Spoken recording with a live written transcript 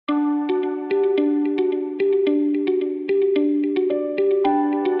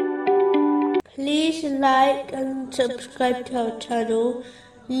like and subscribe to our channel.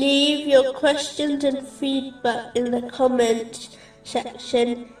 Leave your questions and feedback in the comments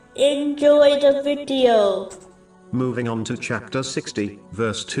section. Enjoy the video. Moving on to chapter 60,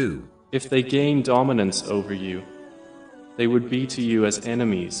 verse 2. If they gain dominance over you, they would be to you as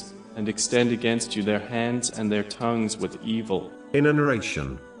enemies, and extend against you their hands and their tongues with evil. In a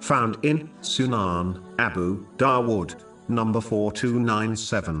narration found in Sunan Abu Dawood, number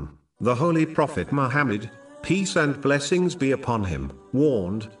 4297, the Holy Prophet Muhammad, peace and blessings be upon him,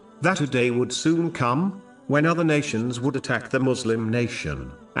 warned that a day would soon come when other nations would attack the Muslim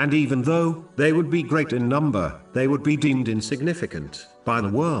nation, and even though they would be great in number, they would be deemed insignificant by the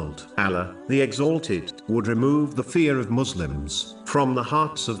world. Allah, the Exalted, would remove the fear of Muslims from the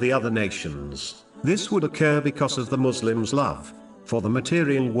hearts of the other nations. This would occur because of the Muslims' love for the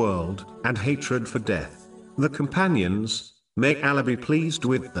material world and hatred for death. The companions, may Allah be pleased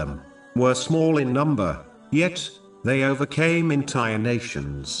with them, were small in number, yet they overcame entire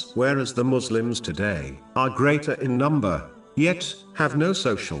nations, whereas the Muslims today are greater in number, yet have no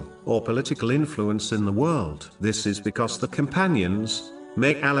social or political influence in the world. This is because the companions,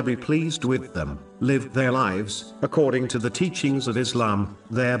 may Allah be pleased with them, lived their lives according to the teachings of Islam,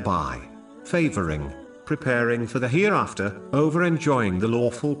 thereby favoring, preparing for the hereafter, over enjoying the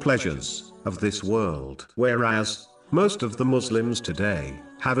lawful pleasures of this world. Whereas most of the Muslims today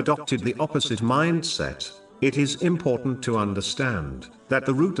have adopted the opposite mindset. It is important to understand that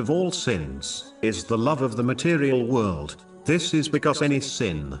the root of all sins is the love of the material world. This is because any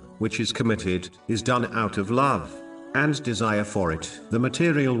sin which is committed is done out of love and desire for it. The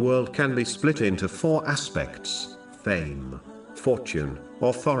material world can be split into four aspects: fame, fortune,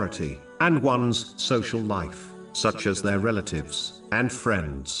 authority, and one's social life, such as their relatives and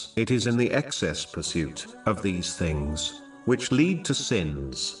friends. It is in the excess pursuit of these things which lead to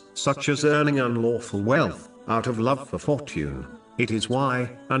sins, such as earning unlawful wealth out of love for fortune. It is why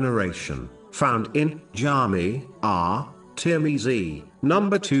a narration found in Jami Tirmizi,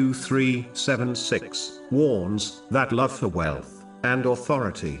 number 2376, warns that love for wealth and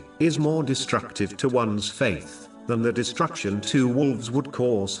authority is more destructive to one's faith than the destruction two wolves would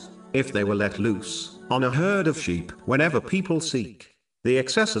cause if they were let loose on a herd of sheep. Whenever people seek the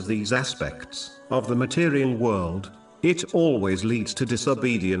excess of these aspects of the material world, it always leads to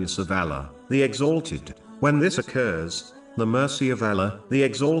disobedience of Allah, the Exalted. When this occurs, the mercy of Allah, the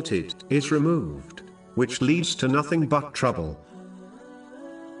Exalted, is removed, which leads to nothing but trouble